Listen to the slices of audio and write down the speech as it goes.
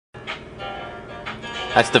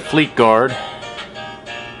That's the Fleetguard.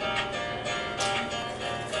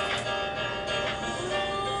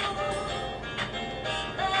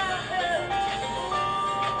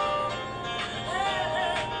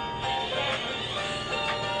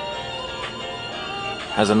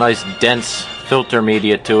 Has a nice dense filter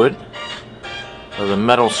media to it with a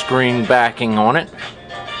metal screen backing on it.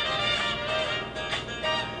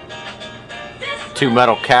 Two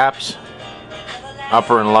metal caps,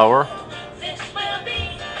 upper and lower.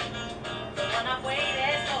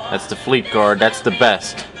 That's the Fleetguard. That's the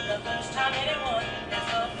best.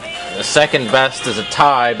 The second best is a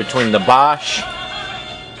tie between the Bosch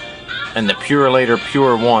and the Purelator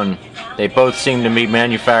Pure 1. They both seem to be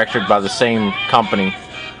manufactured by the same company,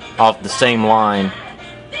 off the same line.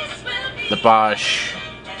 The Bosch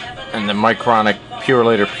and the Micronic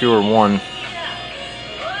Purelator Pure 1.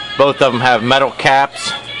 Both of them have metal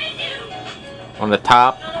caps on the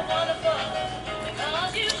top.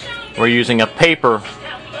 We're using a paper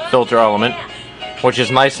filter element, which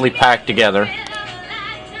is nicely packed together.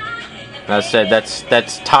 As I said,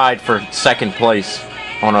 that's tied for second place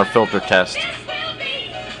on our filter test.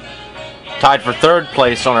 Tied for third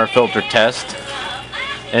place on our filter test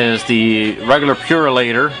is the regular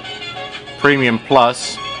Purelator Premium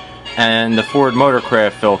Plus and the Ford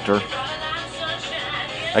Motorcraft filter.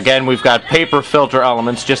 Again, we've got paper filter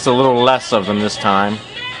elements, just a little less of them this time.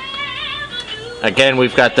 Again,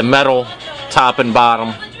 we've got the metal top and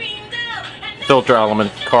bottom filter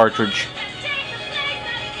element cartridge,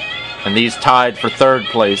 and these tied for third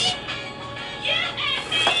place.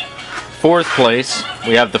 Fourth place,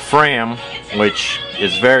 we have the Fram, which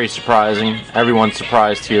is very surprising. Everyone's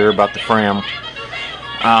surprised here about the Fram.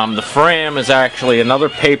 The Fram is actually another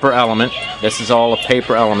paper element. This is all a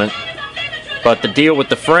paper element. But the deal with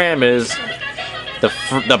the Fram is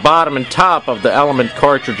the bottom and top of the element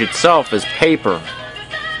cartridge itself is paper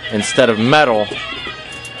instead of metal,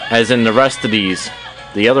 as in the rest of these.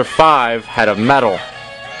 The other 5 had a metal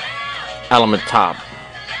element top.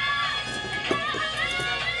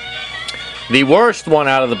 The worst one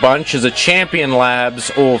out of the bunch is a Champion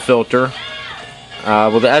Labs oil filter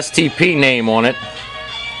with the STP name on it.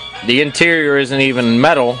 The interior isn't even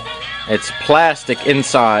metal, it's plastic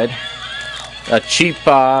inside. A cheap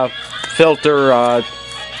filter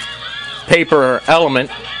paper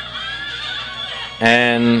element,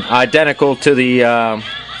 and identical to the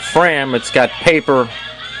Fram, it's got paper.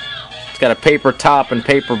 It's got a paper top and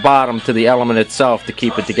paper bottom to the element itself to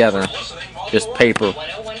keep it together. Just paper.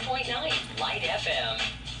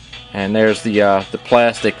 And there's the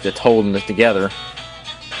plastic that's holding it together.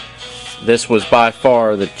 This was by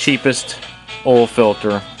far the cheapest oil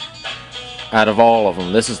filter out of all of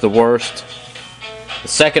them. This is the worst. The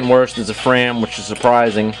second worst is the Fram, which is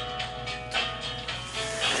surprising.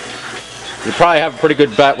 You probably have a pretty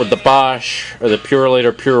good bet with the Bosch or the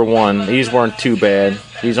Purelator Pure 1. These weren't too bad.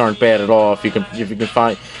 These aren't bad at all.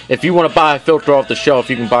 If you want to buy a filter off the shelf,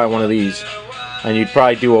 you can buy one of these, and you'd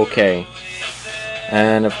probably do okay.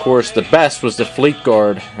 And of course, the best was the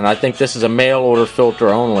Fleetguard, and I think this is a mail order filter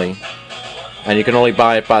only, and you can only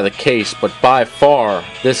buy it by the case. But by far,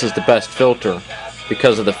 this is the best filter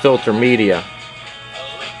because of the filter media.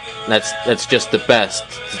 That's just the best.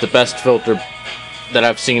 It's the best filter that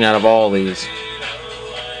I've seen out of all these.